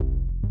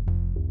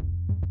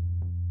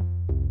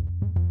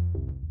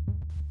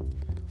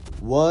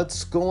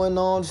What's going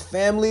on,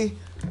 family?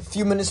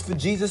 Few minutes for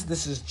Jesus.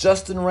 This is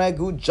Justin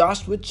Ragu,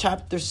 Joshua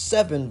chapter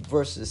 7,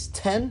 verses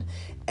 10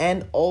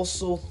 and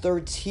also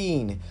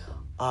 13.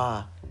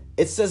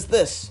 It says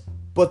this,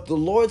 "But the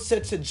Lord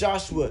said to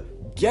Joshua,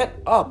 'Get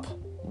up.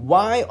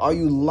 Why are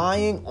you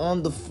lying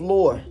on the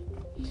floor?'"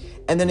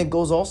 And then it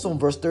goes also in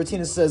verse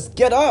 13, it says,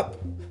 "Get up.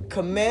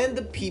 Command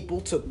the people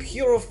to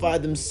purify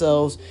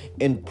themselves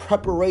in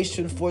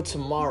preparation for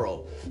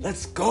tomorrow."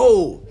 Let's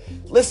go.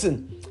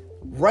 Listen,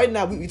 right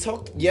now, we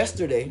talked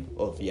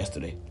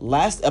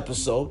last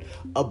episode,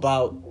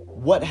 about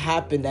what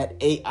happened at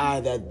AI,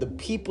 that the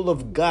people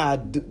of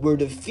God were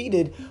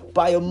defeated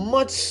by a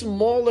much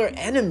smaller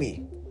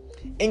enemy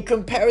in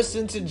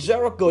comparison to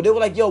Jericho. They were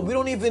like, yo, we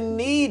don't even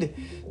need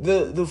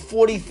the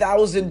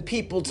 40,000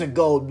 people to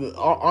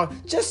go.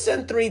 Just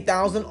send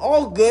 3,000,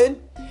 all good.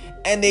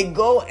 And they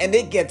go and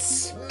they get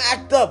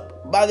smacked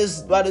up by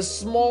this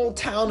small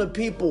town of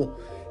people.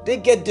 They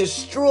get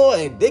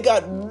destroyed. They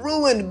got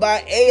ruined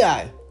by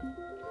AI.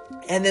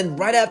 And then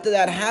right after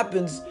that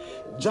happens,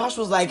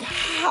 Joshua's like,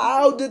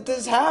 how did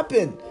this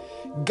happen?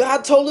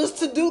 God told us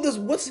to do this.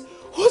 What's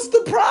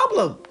the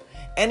problem?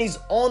 And he's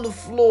on the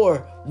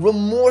floor,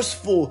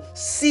 remorseful,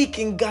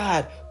 seeking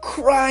God,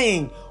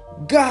 crying,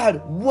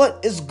 "God, what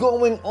is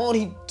going on?"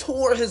 He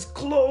tore his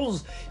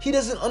clothes. He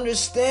doesn't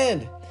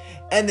understand.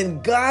 And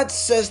then God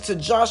says to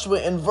Joshua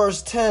in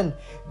verse 10,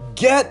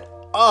 "Get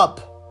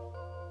up.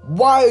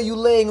 Why are you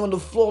laying on the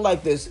floor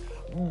like this?"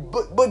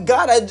 But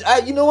God,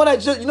 you know what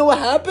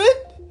happened?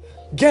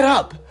 Get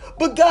up.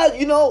 But God,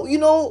 you know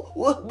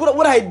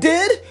what I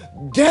did?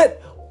 Get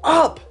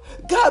up.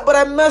 God, but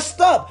I messed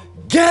up.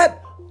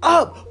 Get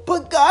up.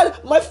 But God,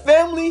 my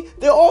family,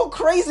 they're all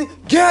crazy.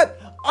 Get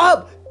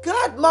up.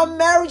 God, my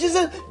marriage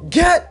isn't.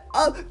 Get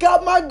up.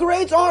 God, my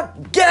grades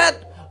aren't.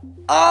 Get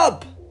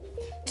up.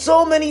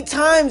 So many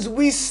times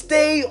we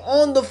stay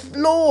on the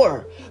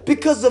floor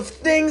because of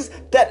things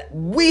that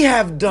we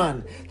have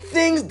done,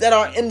 things that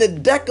are in the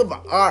deck of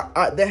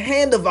the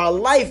hand of our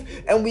life,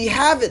 and we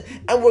have it,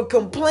 and we're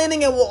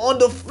complaining, and we're on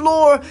the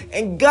floor,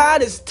 and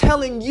God is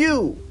telling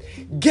you,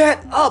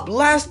 get up.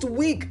 Last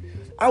week,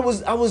 I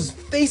was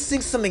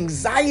facing some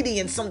anxiety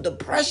and some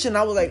depression.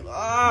 I was like,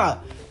 I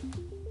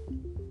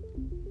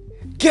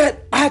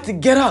had to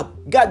get up.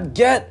 God,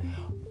 get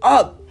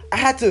up. I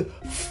had to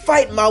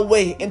fight my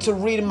way into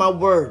reading my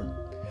word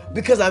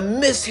because I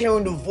miss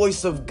hearing the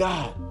voice of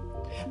God.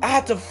 I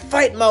had to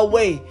fight my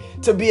way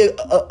to be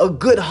a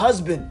good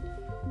husband.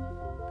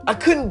 I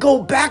couldn't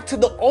go back to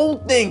the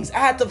old things. I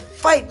had to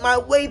fight my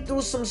way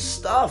through some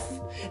stuff.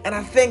 And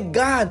I thank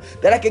God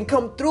that I can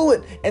come through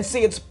it and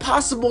say it's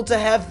possible to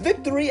have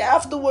victory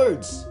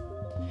afterwards.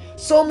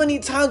 So many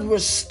times we're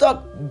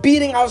stuck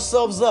beating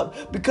ourselves up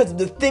because of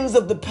the things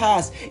of the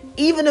past.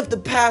 Even if the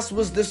past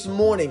was this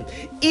morning,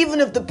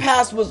 even if the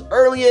past was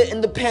earlier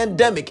in the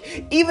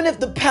pandemic, even if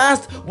the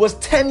past was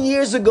 10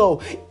 years ago,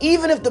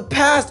 even if the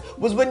past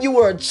was when you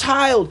were a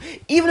child,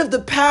 even if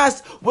the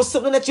past was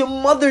something that your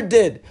mother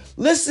did.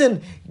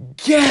 Listen,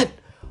 get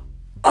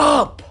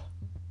up.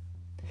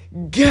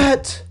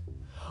 Get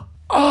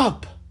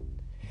up.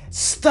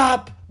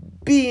 Stop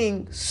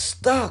being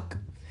stuck.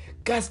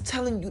 God's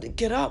telling you to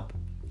get up.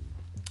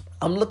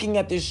 I'm looking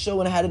at this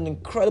show and I had an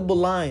incredible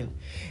line.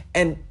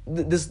 And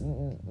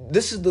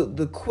this is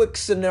the quick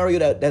scenario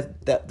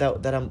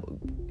that I'm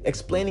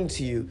explaining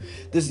to you.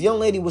 This young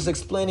lady was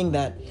explaining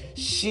that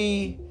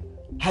she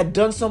had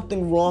done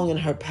something wrong in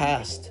her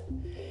past,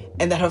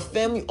 and that her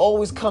family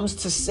always comes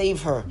to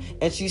save her,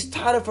 and she's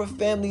tired of her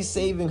family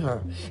saving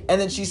her. And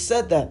then she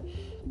said that,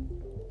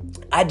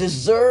 "I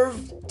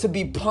deserve to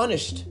be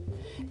punished."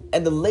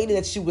 And the lady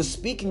that she was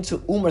speaking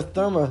to, Uma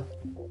Thurman,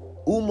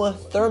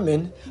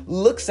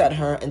 looks at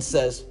her and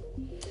says,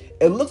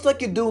 "It looks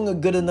like you're doing a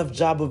good enough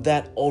job of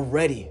that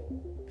already.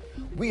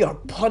 We are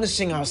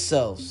punishing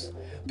ourselves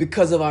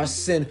because of our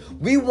sin.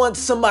 We want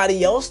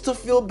somebody else to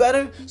feel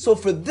better, so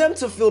for them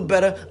to feel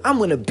better, I'm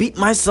going to beat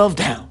myself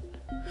down.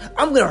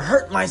 I'm going to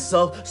hurt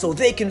myself so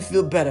they can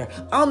feel better.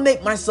 I'll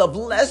make myself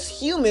less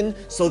human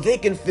so they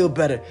can feel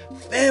better."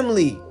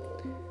 Family,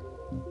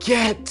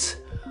 get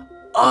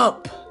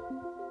up.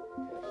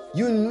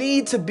 You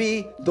need to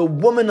be the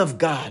woman of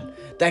God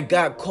that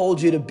God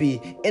called you to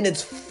be in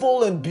its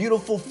full and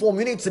beautiful form.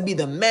 You need to be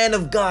the man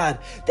of God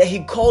that he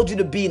called you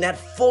to be in that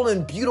full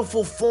and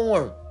beautiful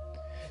form.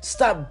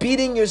 Stop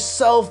beating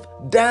yourself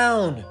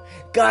down.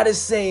 God is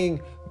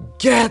saying,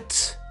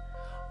 get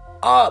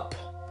up.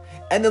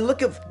 And then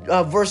look at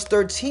verse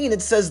 13.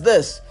 It says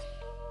this.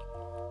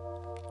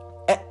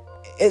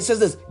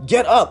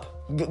 Get up.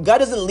 God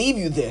doesn't leave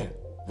you there.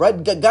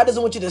 Right? God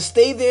doesn't want you to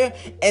stay there,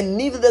 and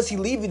neither does he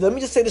leave you. Let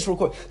me just say this real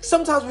quick.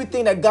 Sometimes we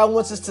think that God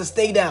wants us to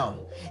stay down,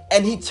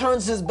 and he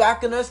turns his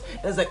back on us,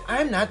 and it's like,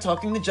 I'm not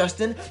talking to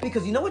Justin,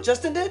 because you know what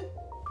Justin did?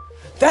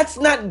 That's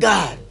not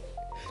God.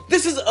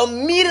 This is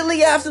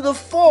immediately after the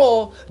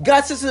fall,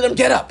 God says to them,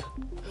 get up.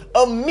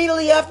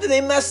 Immediately after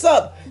they mess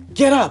up,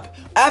 get up.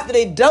 After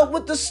they dealt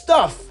with the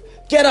stuff,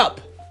 get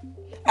up.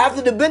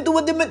 After they've been through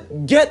what they've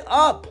been, get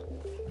up.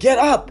 Get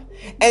up.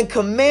 and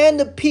command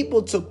the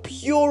people to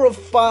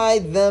purify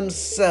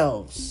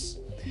themselves.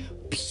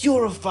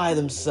 Purify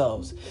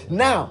themselves.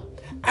 Now,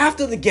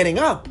 after the getting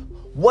up,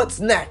 what's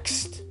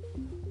next?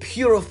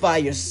 Purify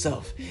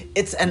yourself.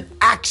 It's an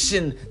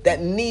action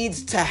that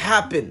needs to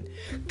happen.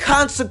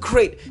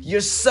 Consecrate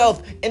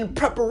yourself in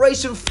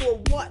preparation for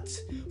what?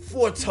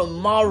 For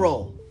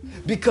tomorrow.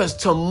 Because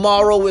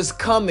tomorrow is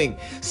coming.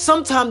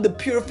 Sometimes the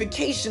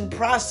purification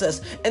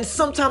process and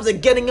sometimes the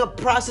getting up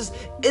process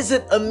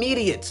isn't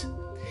immediate.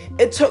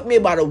 It took me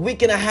about a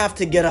week and a half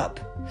to get up.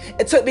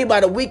 It took me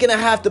about a week and a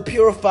half to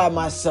purify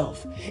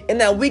myself. In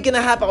that week and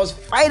a half, I was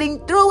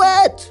fighting through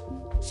it.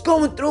 I was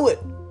going through it.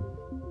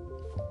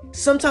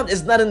 Sometimes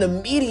it's not an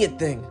immediate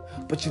thing,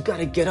 but you got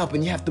to get up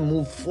and you have to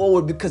move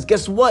forward, because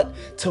guess what?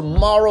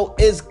 Tomorrow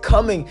is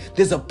coming.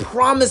 There's a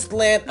promised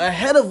land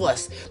ahead of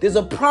us. There's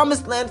a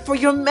promised land for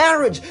your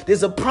marriage.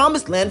 There's a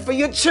promised land for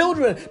your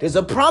children. There's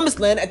a promised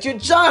land at your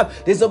job.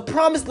 There's a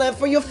promised land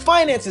for your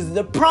finances.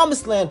 There's a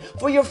promised land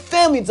for your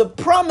family. There's a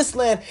promised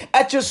land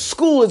at your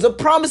school. There's a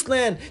promised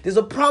land. There's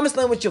a promised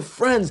land with your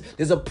friends.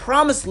 There's a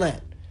promised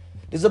land.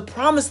 There's a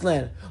promised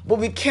land. But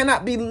we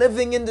cannot be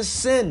living in the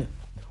sin.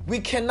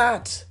 We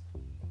cannot.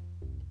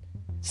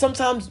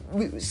 Sometimes,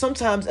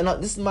 and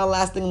this is my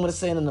last thing I'm going to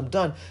say and then I'm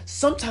done.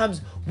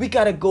 Sometimes we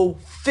got to go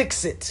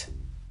fix it.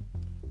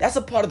 That's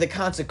a part of the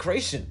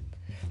consecration.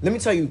 Let me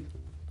tell you,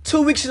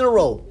 2 weeks in a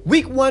row,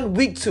 week 1,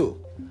 week 2,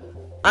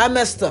 I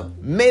messed up,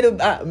 made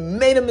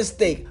a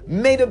mistake,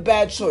 made a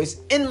bad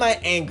choice in my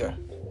anger.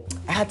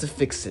 I had to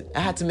fix it. I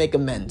had to make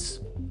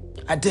amends.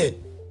 I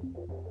did.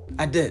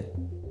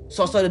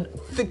 So I started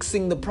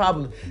fixing the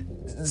problem.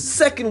 The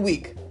second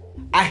week,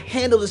 I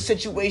handled the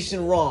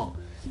situation wrong.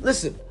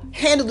 Listen,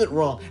 handled it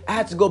wrong. I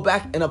had to go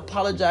back and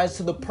apologize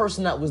to the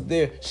person that was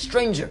there,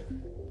 stranger.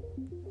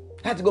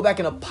 I had to go back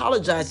and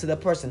apologize to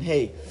that person.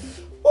 Hey,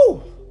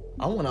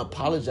 I want to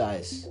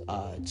apologize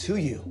to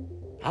you.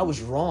 I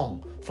was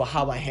wrong for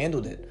how I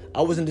handled it.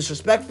 I wasn't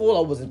disrespectful.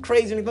 I wasn't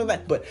crazy or anything like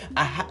that. But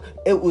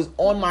it was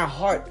on my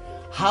heart.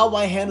 How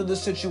I handled the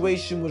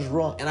situation was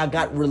wrong. And I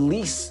got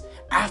released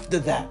after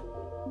that.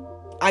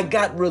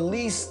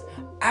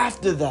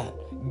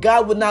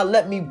 God would not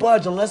let me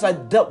budge unless I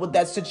dealt with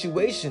that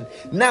situation.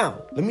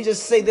 Now, let me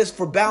just say this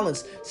for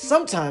balance.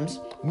 Sometimes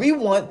we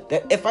want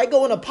that if I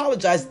go and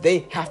apologize,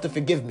 they have to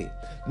forgive me.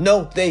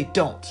 No, they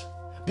don't.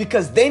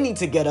 Because they need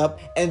to get up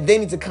and they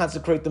need to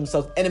consecrate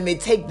themselves. And it may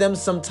take them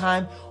some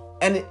time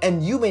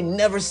and you may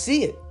never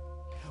see it.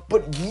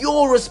 But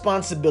your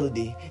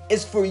responsibility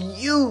is for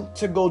you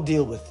to go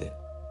deal with it.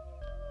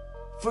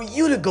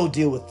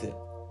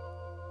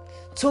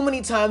 Too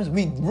many times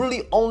we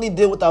really only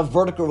deal with our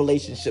vertical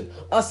relationship,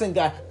 us and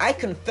God. I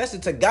confess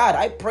it to God.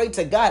 I pray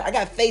to God. I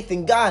got faith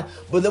in God.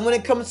 But then when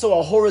it comes to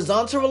our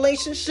horizontal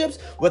relationships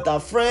with our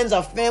friends,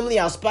 our family,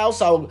 our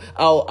spouse,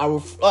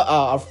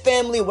 our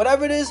family,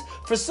 whatever it is,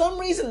 for some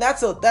reason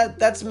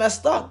that's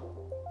messed up.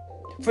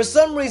 For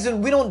some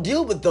reason we don't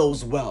deal with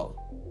those well.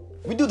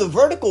 We do the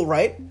vertical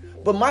right,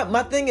 but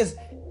my thing is,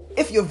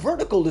 if your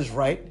vertical is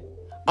right,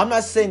 I'm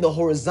not saying the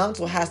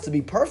horizontal has to be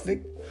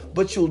perfect,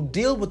 but you'll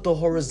deal with the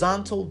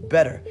horizontal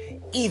better,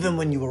 even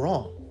when you were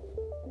wrong.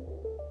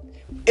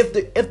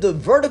 If the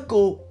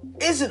vertical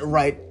isn't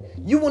right,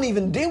 you won't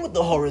even deal with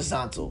the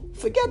horizontal.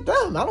 Forget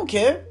them. I don't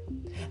care.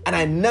 And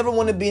I never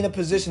want to be in a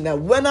position that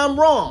when I'm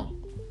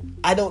wrong,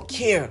 I don't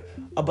care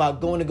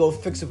about going to go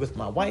fix it with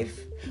my wife,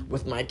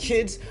 with my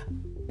kids,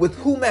 with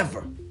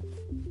whomever,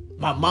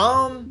 my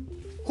mom,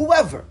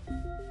 whoever.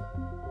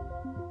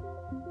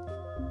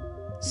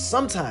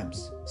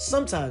 Sometimes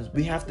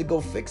we have to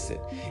go fix it.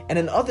 And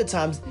then other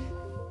times,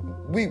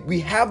 we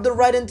have the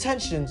right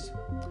intentions,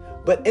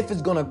 but if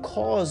it's going to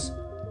cause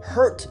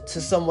hurt to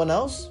someone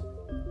else,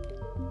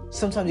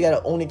 sometimes you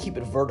got to only keep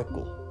it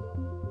vertical.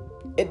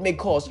 It may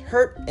cause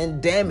hurt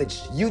and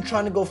damage, you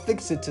trying to go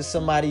fix it to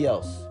somebody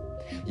else.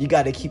 You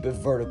got to keep it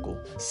vertical.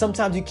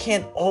 Sometimes you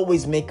can't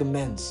always make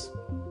amends.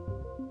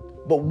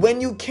 But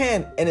when you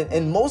can, and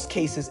in most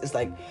cases, it's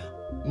like,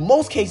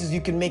 most cases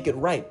you can make it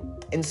right.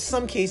 In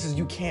some cases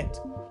you can't.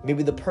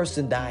 Maybe the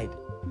person died.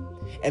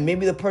 And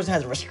maybe the person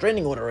has a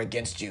restraining order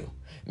against you.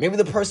 Maybe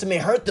the person may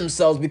hurt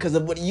themselves because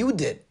of what you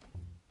did.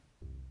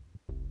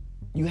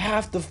 You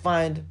have to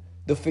find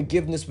the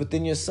forgiveness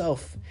within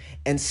yourself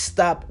and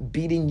stop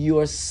beating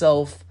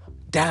yourself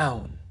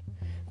down.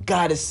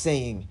 God is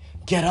saying,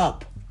 get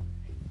up,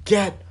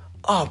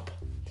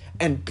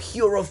 and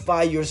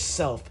purify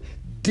yourself.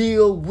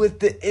 Deal with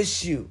the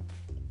issue.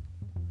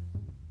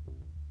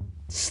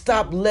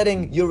 Stop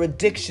letting your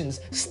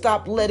addictions,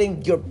 stop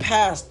letting your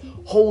past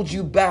hold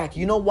you back.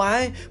 You know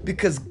why?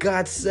 Because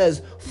God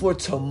says for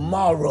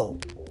tomorrow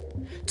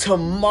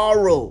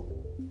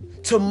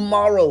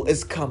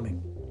is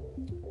coming.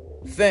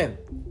 Fam,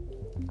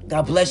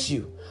 God bless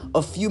you.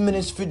 A few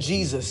minutes for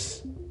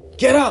Jesus.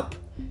 Get up.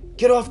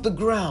 Get off the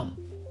ground.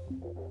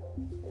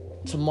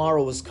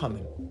 Tomorrow is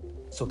coming.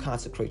 So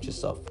consecrate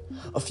yourself.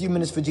 A few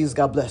minutes for Jesus.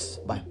 God bless.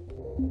 Bye.